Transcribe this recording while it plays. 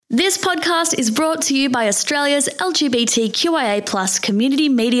This podcast is brought to you by Australia's LGBTQIA+ community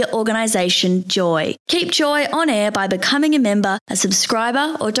media organisation, Joy. Keep Joy on air by becoming a member, a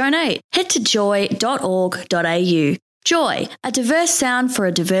subscriber or donate. Head to joy.org.au. Joy, a diverse sound for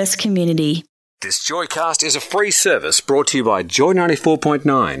a diverse community. This Joycast is a free service brought to you by Joy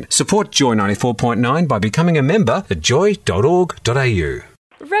 94.9. Support Joy 94.9 by becoming a member at joy.org.au.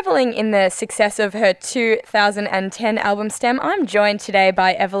 Reveling in the success of her 2010 album Stem, I'm joined today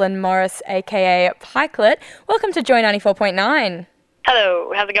by Evelyn Morris, aka Pikelet. Welcome to Joy 94.9.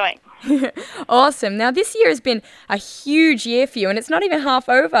 Hello, how's it going? Awesome. Now, this year has been a huge year for you, and it's not even half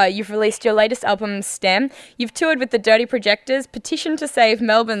over. You've released your latest album, Stem. You've toured with the Dirty Projectors, petitioned to save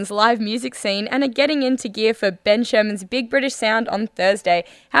Melbourne's live music scene, and are getting into gear for Ben Sherman's Big British Sound on Thursday.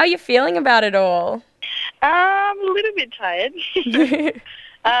 How are you feeling about it all? I'm a little bit tired.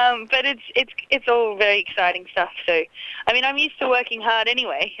 But it's all very exciting stuff. So, I mean, I'm used to working hard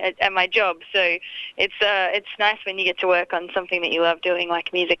anyway at my job. So it's nice when you get to work on something that you love doing,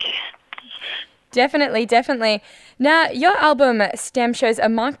 like music. Definitely. Now, your album Stem shows a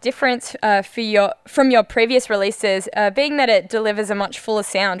marked difference from your previous releases, being that it delivers a much fuller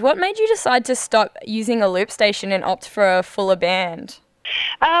sound. What made you decide to stop using a loop station and opt for a fuller band?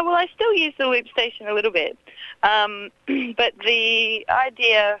 Well, I still use the loop station a little bit, but the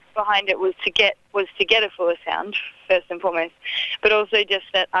idea behind it was to get a fuller sound first and foremost, but also just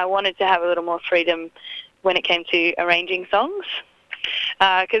that I wanted to have a little more freedom when it came to arranging songs,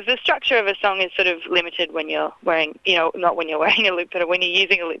 because the structure of a song is sort of limited when you're wearing, not when you're wearing a loop pedal, when you're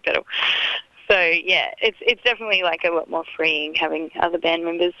using a loop pedal. So yeah, it's definitely like a lot more freeing having other band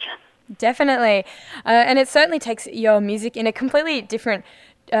members. Definitely. And it certainly takes your music in a completely different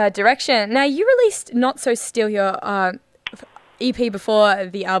direction. Now, you released Not So Still, your EP before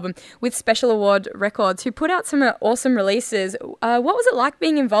the album, with Special Award Records, who put out some awesome releases. What was it like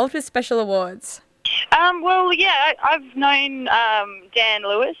being involved with Special Awards? Well, yeah, I've known Dan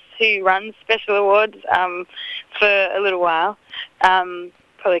Lewis, who runs Special Awards, for a little while,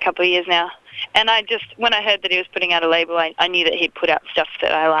 probably a couple of years now. And when I heard that he was putting out a label, I knew that he'd put out stuff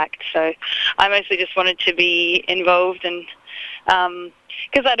that I liked. So I mostly just wanted to be involved, and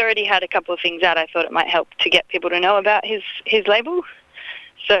because I'd already had a couple of things out, I thought it might help to get people to know about his label.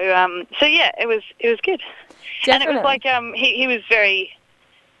 So yeah, it was good. Definitely. And it was like he was very,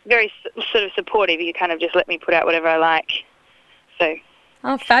 very sort of supportive. He kind of just let me put out whatever I like. So.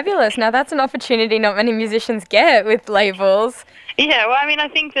 Oh, fabulous. Now, that's an opportunity not many musicians get with labels. Yeah, well, I mean, I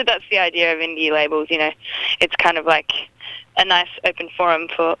think that's the idea of indie labels, It's kind of like a nice open forum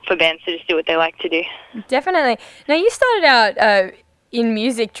for bands to just do what they like to do. Definitely. Now, you started out in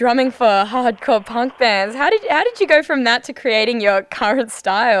music drumming for hardcore punk bands. How did you go from that to creating your current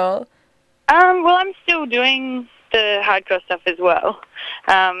style? Well, I'm still doing the hardcore stuff as well,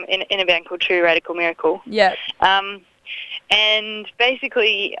 in a band called True Radical Miracle. Yeah. And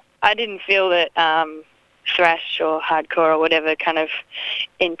basically, I didn't feel that thrash or hardcore or whatever kind of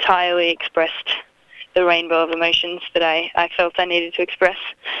entirely expressed the rainbow of emotions that I felt I needed to express.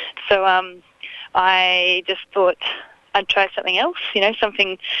 So I just thought I'd try something else,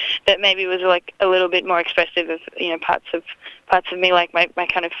 something that maybe was like a little bit more expressive of, parts of me, like my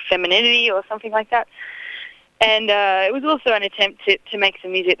kind of femininity or something like that. And it was also an attempt to make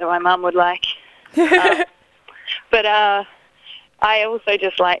some music that my mum would like. But I also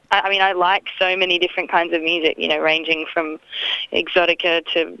just like, I like so many different kinds of music, ranging from exotica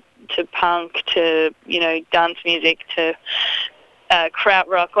to punk to, dance music to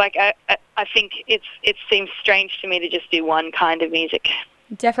krautrock. Like, I think it seems strange to me to just do one kind of music.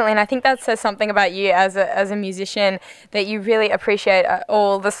 Definitely, and I think that says something about you as a musician, that you really appreciate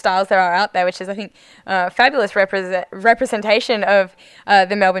all the styles that are out there, which is, I think, fabulous representation of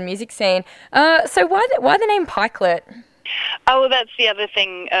the Melbourne music scene. So why the name Pikelet? Oh, well, that's the other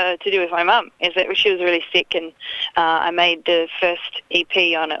thing to do with my mum, is that she was really sick, and I made the first EP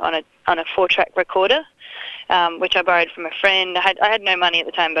on a 4-track recorder, which I borrowed from a friend. I had no money at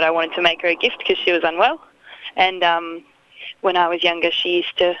the time, but I wanted to make her a gift because she was unwell, and when I was younger, she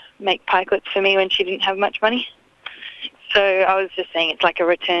used to make pikelets for me when she didn't have much money. So I was just saying it's like a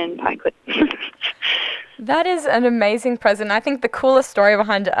return pikelet. That is an amazing present. I think the coolest story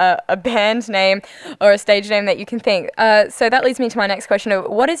behind a band name or a stage name that you can think. So that leads me to my next question.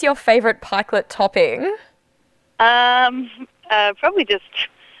 What is your favourite pikelet topping? Probably just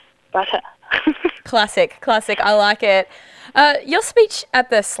butter. Classic. I like it. Your speech at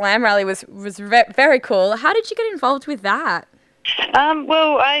the Slam rally was very cool. How did you get involved with that?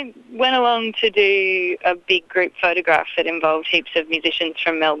 Well, I went along to do a big group photograph that involved heaps of musicians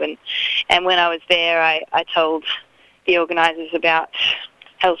from Melbourne. And when I was there, I told the organisers about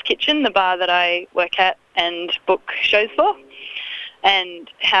Hell's Kitchen, the bar that I work at and book shows for, and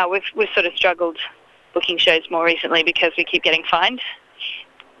how we've sort of struggled booking shows more recently because we keep getting fined.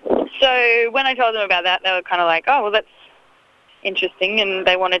 So when I told them about that, they were kind of like, oh, well, that's interesting, and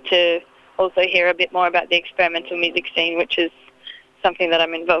they wanted to also hear a bit more about the experimental music scene, which is something that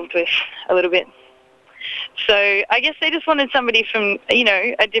I'm involved with a little bit. So I guess they just wanted somebody from,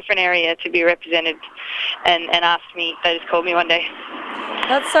 a different area to be represented, and asked me. They just called me one day.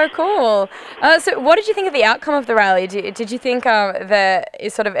 That's so cool. So what did you think of the outcome of the rally? Did you think that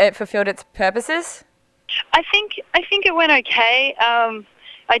it fulfilled its purposes? I think it went okay.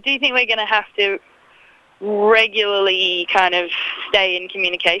 I do think we're going to have to regularly kind of stay in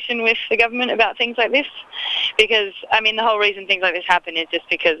communication with the government about things like this, because, the whole reason things like this happen is just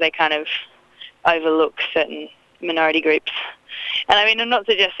because they kind of overlook certain minority groups. And I'm not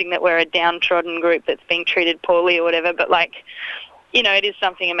suggesting that we're a downtrodden group that's being treated poorly or whatever, but it is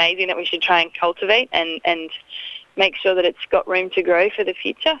something amazing that we should try and cultivate and make sure that it's got room to grow for the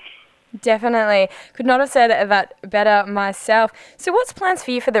future. Definitely. Could not have said that better myself. So what's plans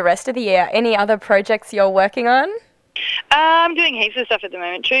for you for the rest of the year? Any other projects you're working on? I'm doing heaps of stuff at the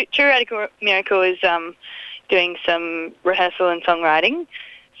moment. True Radical Miracle is doing some rehearsal and songwriting,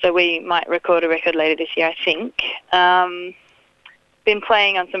 so we might record a record later this year, I think. Been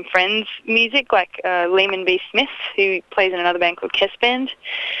playing on some friends' music, like Lehman B. Smith, who plays in another band called Kess Band,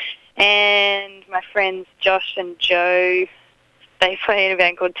 and my friends Josh and Joe. They play in a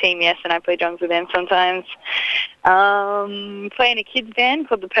band called Team Yes, and I play drums with them sometimes. Play in a kids band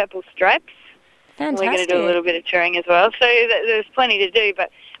called the Purple Stripes. Fantastic. We're going to do a little bit of touring as well. So there's plenty to do,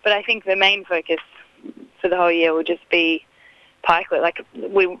 but I think the main focus for the whole year will just be Pikelet.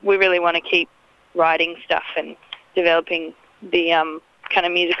 We really want to keep writing stuff and developing the kind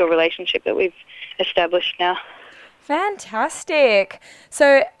of musical relationship that we've established now. Fantastic.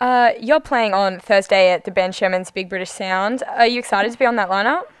 So you're playing on Thursday at the Ben Sherman's Big British Sound. Are you excited to be on that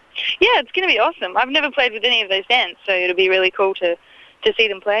lineup? Yeah, it's going to be awesome. I've never played with any of those bands, so it'll be really cool to see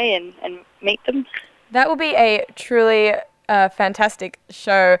them play and meet them. That will be a truly fantastic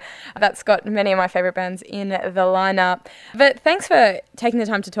show that's got many of my favourite bands in the lineup. But thanks for taking the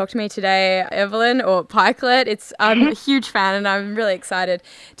time to talk to me today, Evelyn, or Pikelet. I'm a huge fan, and I'm really excited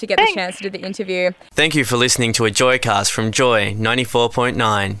to get the chance to do the interview. Thank you for listening to a Joycast from Joy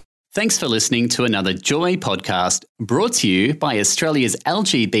 94.9. Thanks for listening to another Joy podcast brought to you by Australia's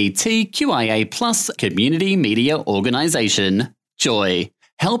LGBTQIA+ community media organisation, Joy.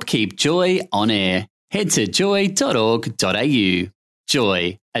 Help keep Joy on air. Head to joy.org.au.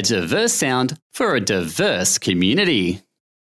 Joy, a diverse sound for a diverse community.